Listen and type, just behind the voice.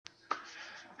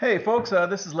Hey folks,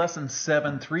 this is lesson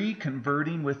 7.3,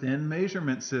 converting within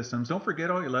measurement systems. Don't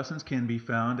forget all your lessons can be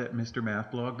found at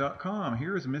Mrmathblog.com.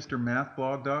 Here is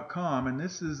Mrmathblog.com, and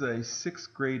this is a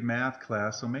 6th grade math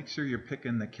class, so make sure you're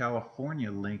picking the California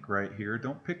link right here.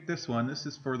 Don't pick this one. This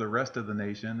is for the rest of the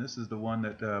nation. This is the one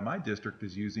that my district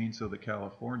is using, so the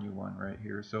California one right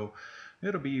here. So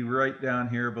it'll be right down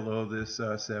here below this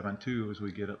 7.2 as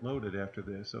we get it loaded after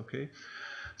this, okay?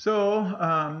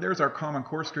 So there's our common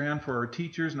core strand for our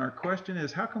teachers, and our question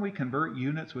is, how can we convert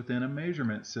units within a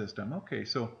measurement system? Okay,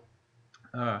 so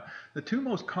the two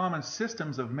most common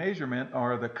systems of measurement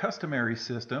are the customary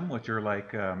system, which are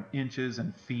like inches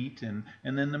and feet, and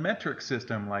then the metric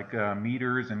system, like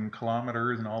meters and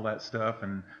kilometers and all that stuff,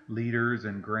 and liters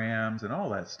and grams and all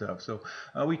that stuff. So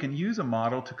we can use a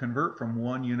model to convert from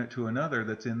one unit to another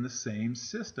that's in the same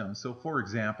system. So for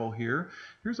example,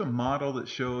 here's a model that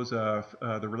shows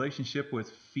the relationship with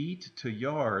feet to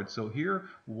yards. So here,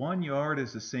 1 yard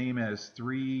is the same as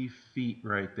 3 feet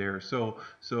right there. So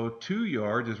 2 yards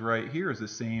is right here is the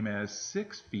same as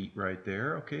 6 feet right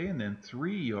there, okay? And then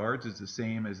 3 yards is the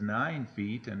same as 9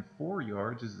 feet, and 4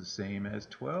 yards is the same as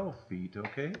 12 feet,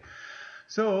 okay?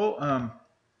 So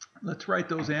let's write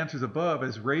those answers above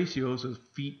as ratios of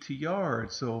feet to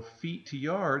yards. So feet to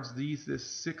yards, this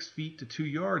 6 feet to 2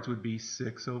 yards would be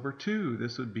 6 over 2.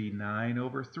 This would be 9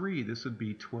 over 3. This would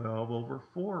be 12 over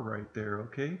 4 right there,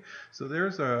 okay? So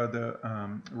there's the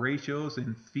ratios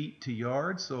in feet to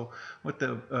yards. So what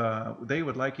they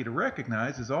would like you to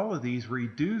recognize is all of these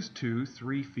reduce to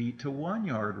 3 feet to 1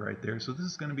 yard right there. So this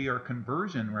is going to be our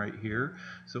conversion right here.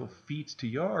 So feet to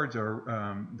yards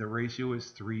are the ratio is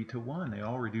 3 to 1. They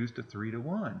all reduce to 3 to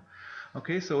 1.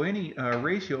 Okay, so any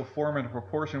ratio forming a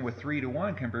proportion with 3 to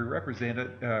 1 can be represent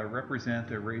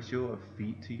a ratio of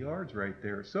feet to yards right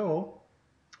there. So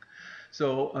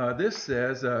this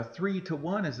says 3 to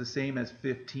 1 is the same as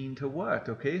 15 to what?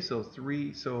 Okay, so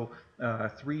 3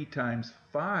 times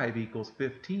 5 equals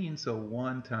 15, so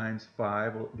 1 times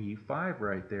 5 will be 5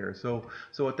 right there. So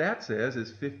what that says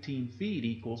is 15 feet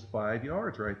equals 5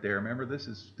 yards right there. Remember, this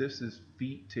is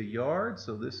feet to yards,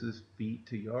 so this is feet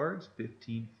to yards,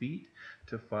 15 feet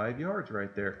to 5 yards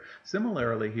right there.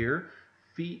 Similarly here,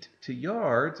 feet to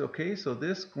yards, okay, so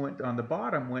this went on the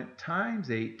bottom went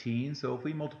times 18, so if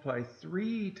we multiply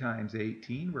 3 times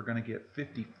 18, we're going to get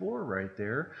 54 right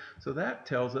there. So that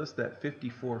tells us that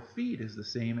 54 feet is the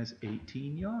same as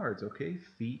 18 yards, okay,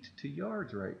 feet to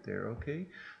yards right there, okay.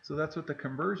 So that's what the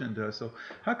conversion does. So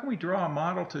how can we draw a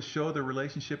model to show the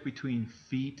relationship between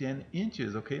feet and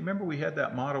inches? Okay, remember we had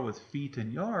that model with feet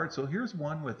and yards, so here's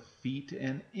one with feet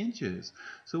and inches.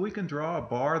 So we can draw a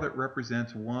bar that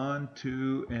represents 1, 2,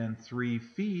 and 3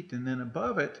 feet, and then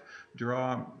above it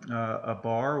draw a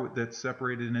bar that's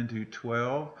separated into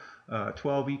 12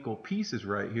 equal pieces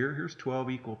right here. Here's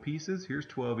 12 equal pieces, here's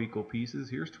 12 equal pieces,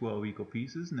 here's 12 equal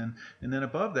pieces, and then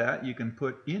above that you can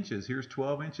put inches. Here's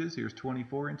 12 inches, here's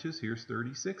 24 inches, here's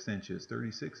 36 inches.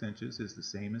 36 inches is the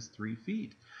same as 3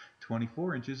 feet.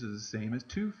 24 inches is the same as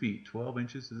 2 feet. 12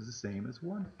 inches is the same as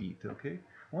 1 feet, okay?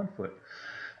 1 foot.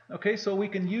 Okay, so we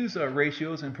can use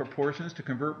ratios and proportions to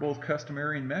convert both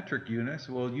customary and metric units.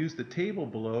 We'll use the table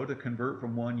below to convert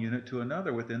from one unit to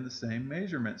another within the same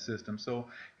measurement system. So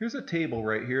here's a table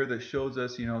right here that shows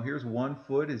us, here's 1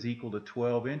 foot is equal to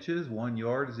 12 inches, 1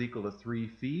 yard is equal to 3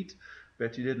 feet.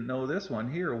 Bet you didn't know this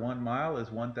one here. 1 mile is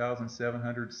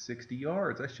 1,760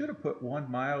 yards. I should have put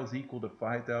 1 mile is equal to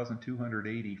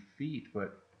 5,280 feet,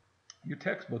 but your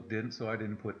textbook didn't, so I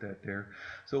didn't put that there.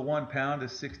 So 1 pound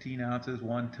is 16 ounces,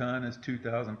 1 ton is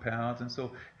 2,000 pounds. And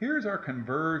so here's our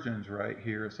conversions right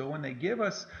here. So when they give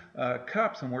us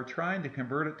cups and we're trying to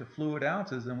convert it to fluid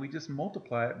ounces, then we just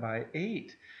multiply it by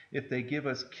 8. If they give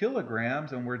us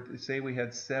kilograms and say we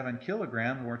had 7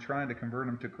 kilograms and we're trying to convert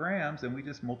them to grams, then we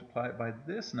just multiply it by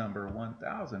this number,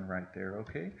 1,000 right there,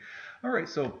 okay? All right,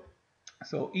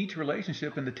 so each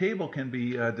relationship in the table can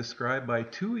be described by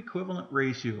 2 equivalent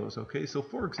ratios, okay? So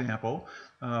for example,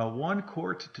 1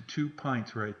 quart to 2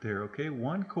 pints right there, okay?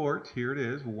 1 quart, here it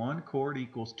is, 1 quart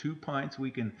equals 2 pints. We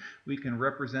can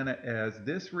represent it as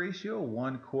this ratio,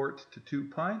 1 quart to 2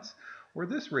 pints, or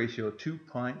this ratio, 2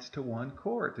 pints to 1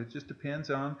 quart. It just depends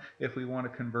on if we want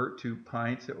to convert to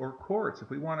pints or quarts. If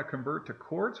we want to convert to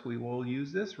quarts, we will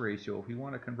use this ratio. If we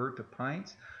want to convert to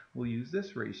pints, we'll use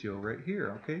this ratio right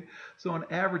here, okay? So an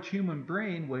average human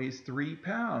brain weighs 3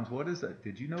 pounds. What is that?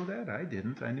 Did you know that? I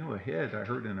didn't. I knew a head. I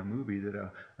heard in a movie that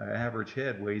an average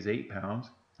head weighs 8 pounds.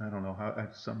 I don't know how,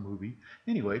 some movie.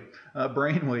 Anyway,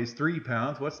 brain weighs 3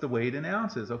 pounds. What's the weight in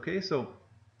ounces? Okay, so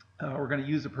We're going to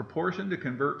use a proportion to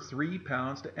convert 3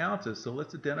 pounds to ounces. So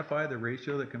let's identify the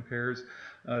ratio that compares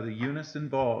the units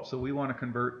involved. So we want to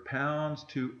convert pounds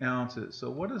to ounces.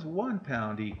 So what does 1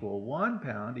 pound equal? 1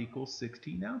 pound equals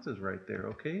 16 ounces right there,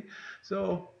 okay?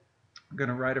 So I'm going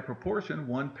to write a proportion.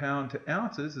 1 pound to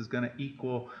ounces is going to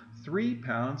equal 3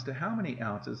 pounds to how many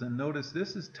ounces? And notice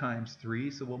this is times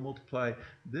 3, so we'll multiply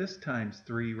this times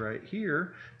 3 right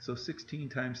here. So 16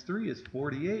 times 3 is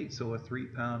 48, so a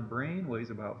 3-pound grain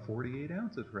weighs about 48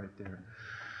 ounces right there.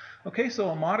 Okay, so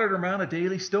a moderate amount of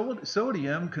daily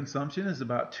sodium consumption is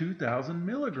about 2,000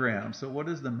 milligrams. So what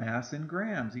is the mass in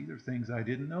grams? These are things I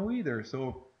didn't know either.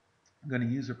 So I'm going to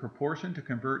use a proportion to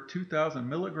convert 2,000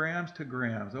 milligrams to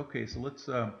grams. Okay, so let's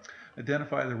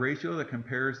identify the ratio that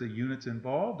compares the units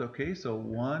involved. Okay, so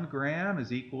 1 gram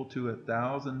is equal to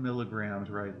 1,000 milligrams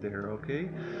right there.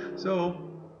 Okay, so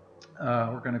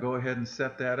we're going to go ahead and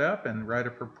set that up and write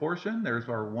a proportion. There's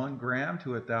our 1 gram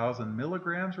to 1,000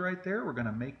 milligrams right there. We're going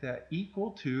to make that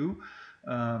equal to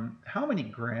how many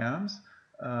grams?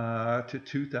 To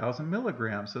 2,000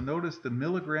 milligrams. So notice the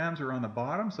milligrams are on the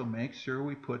bottom, so make sure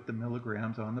we put the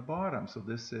milligrams on the bottom. So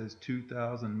this says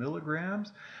 2,000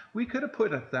 milligrams. We could have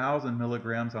put 1,000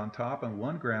 milligrams on top and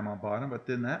 1 gram on bottom, but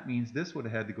then that means this would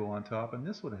have had to go on top and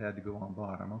this would have had to go on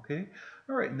bottom, okay?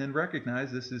 All right, and then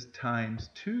recognize this is times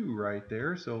 2 right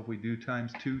there. So if we do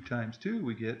times 2,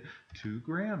 we get 2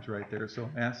 grams right there. So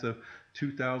mass of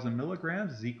 2,000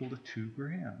 milligrams is equal to 2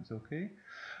 grams, okay?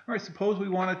 All right, suppose we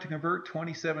wanted to convert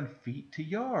 27 feet to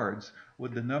yards.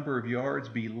 Would the number of yards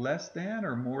be less than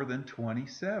or more than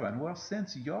 27? Well,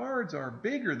 since yards are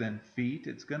bigger than feet,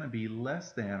 it's going to be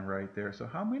less than right there. So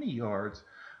how many yards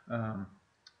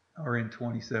are in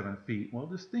 27 feet? Well,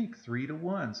 just think 3 to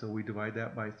 1. So we divide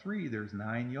that by 3. There's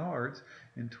 9 yards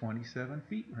in 27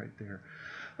 feet right there.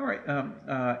 All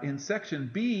right, in section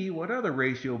B, what other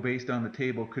ratio based on the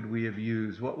table could we have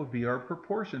used? What would be our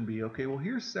proportion be? Okay, well,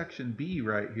 here's section B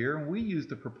right here, and we use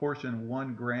the proportion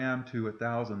 1 gram to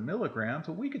 1,000 milligrams.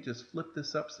 So we could just flip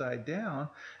this upside down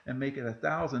and make it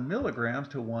 1,000 milligrams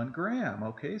to 1 gram.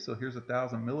 Okay, so here's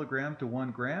 1,000 milligrams to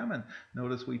 1 gram, and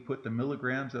notice we put the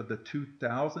milligrams of the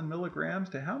 2,000 milligrams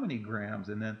to how many grams,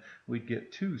 and then we'd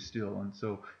get 2 still. And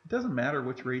so it doesn't matter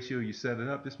which ratio you set it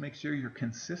up, just make sure you're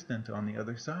consistent on the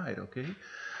other side, okay?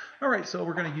 All right, so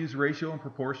we're going to use ratio and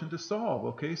proportion to solve,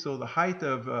 okay? So the height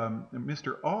of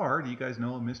Mr. R, do you guys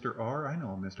know Mr. R? I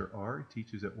know Mr. R. He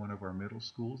teaches at one of our middle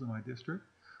schools in my district.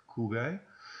 Cool guy.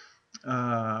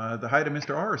 The height of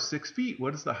Mr. R is 6 feet.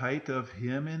 What is the height of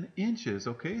him in inches?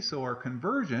 Okay, so our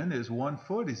conversion is 1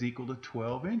 foot is equal to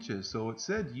 12 inches. So it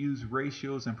said use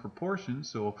ratios and proportions.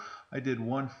 So I did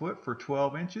 1 foot for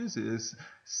 12 inches is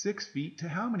 6 feet to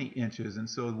how many inches? And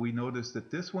so we notice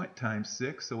that this went times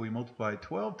 6. So we multiplied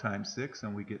 12 times 6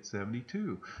 and we get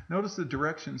 72. Notice the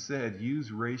direction said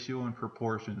use ratio and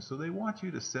proportion. So they want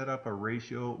you to set up a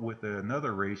ratio with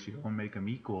another ratio and make them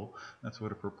equal. That's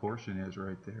what a proportion is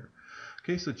right there.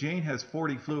 Okay, so Jane has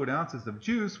 40 fluid ounces of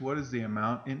juice. What is the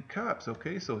amount in cups?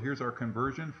 Okay, so here's our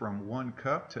conversion from 1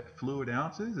 cup to fluid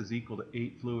ounces is equal to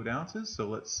 8 fluid ounces. So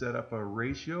let's set up a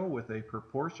ratio with a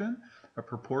proportion. A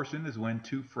proportion is when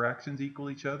 2 fractions equal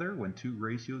each other, when 2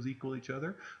 ratios equal each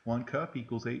other. 1 cup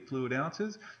equals 8 fluid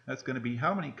ounces. That's going to be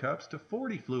how many cups to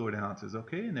 40 fluid ounces,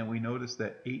 okay? And then we notice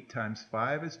that 8 times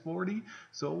 5 is 40.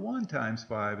 So 1 times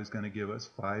 5 is going to give us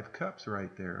 5 cups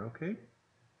right there, okay?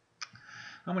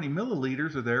 How many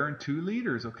milliliters are there in 2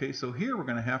 liters? Okay, so here we're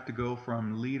going to have to go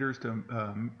from liters to,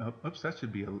 oops, that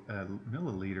should be a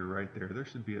milliliter right there. There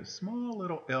should be a small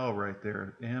little L right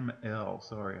there, ml.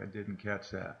 Sorry, I didn't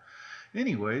catch that.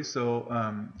 Anyway, so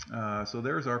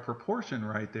there's our proportion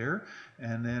right there,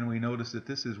 and then we notice that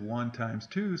this is 1 times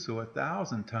 2, so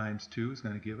 1,000 times 2 is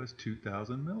going to give us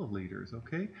 2,000 milliliters,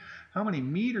 okay? How many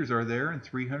meters are there in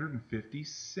 350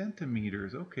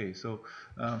 centimeters? Okay, so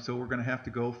we're going to have to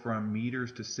go from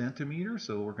meters to centimeters,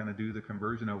 so we're going to do the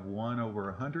conversion of 1 over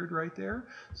 100 right there.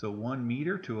 So 1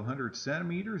 meter to 100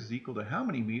 centimeters is equal to how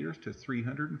many meters? To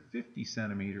 350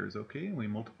 centimeters, okay? And we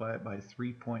multiply it by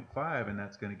 3.5, and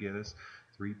that's going to get us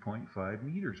 3.5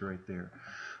 meters right there.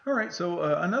 All right, so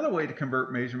another way to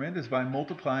convert measurement is by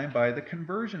multiplying by the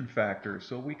conversion factor.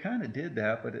 So we kind of did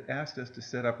that, but it asked us to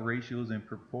set up ratios and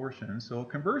proportions. So a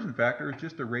conversion factor is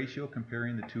just a ratio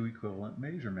comparing the 2 equivalent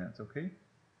measurements, okay?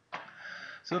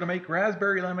 So to make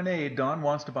raspberry lemonade, Don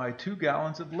wants to buy 2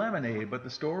 gallons of lemonade, but the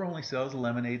store only sells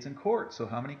lemonades in quarts. So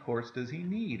how many quarts does he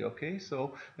need? Okay,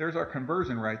 so there's our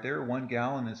conversion right there. 1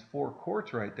 gallon is 4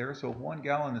 quarts right there. So if 1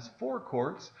 gallon is 4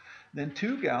 quarts, then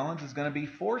 2 gallons is going to be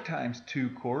 4 times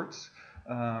 2 quarts.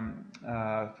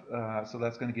 So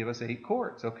that's going to give us 8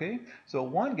 quarts, okay? So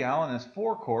 1 gallon is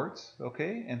 4 quarts,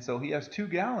 okay? And so he has 2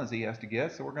 gallons he has to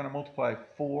get, so we're going to multiply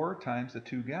 4 times the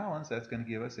 2 gallons. That's going to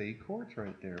give us 8 quarts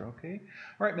right there, okay?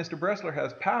 All right, Mr. Bressler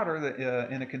has powder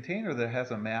that, in a container that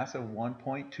has a mass of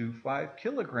 1.25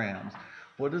 kilograms.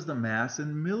 What is the mass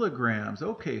in milligrams?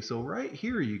 Okay, so right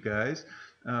here, you guys,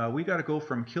 we got to go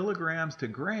from kilograms to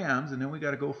grams, and then we got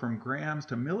to go from grams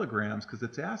to milligrams because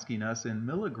it's asking us in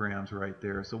milligrams right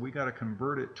there. So we got to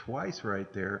convert it twice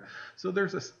right there. So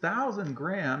there's 1,000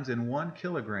 grams in 1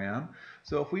 kilogram.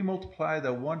 So if we multiply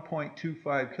the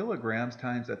 1.25 kilograms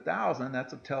times 1,000,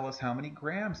 that's to tell us how many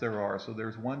grams there are. So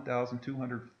there's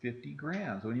 1,250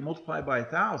 grams. When you multiply by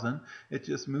 1,000, it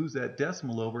just moves that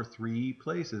decimal over 3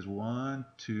 places. 1,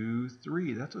 2,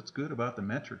 3. That's what's good about the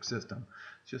metric system.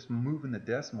 It's just moving the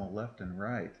decimal left and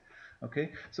right.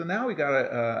 Okay, so now we got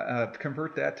to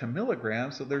convert that to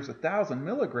milligrams. So there's 1,000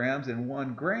 milligrams in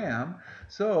 1 gram.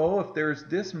 So if there's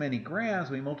this many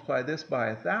grams, we multiply this by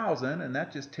 1,000, and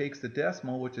that just takes the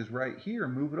decimal, which is right here,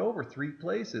 move it over 3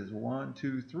 places. 1,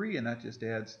 2, 3, and that just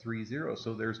adds 3 zeros.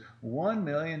 So there's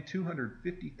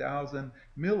 1,250,000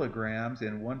 milligrams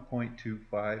in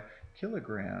 1.25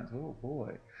 kilograms. Oh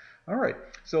boy. All right,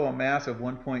 so a mass of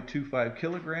 1.25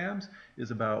 kilograms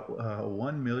is about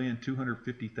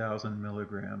 1,250,000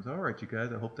 milligrams. All right, you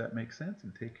guys, I hope that makes sense,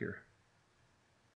 and take care.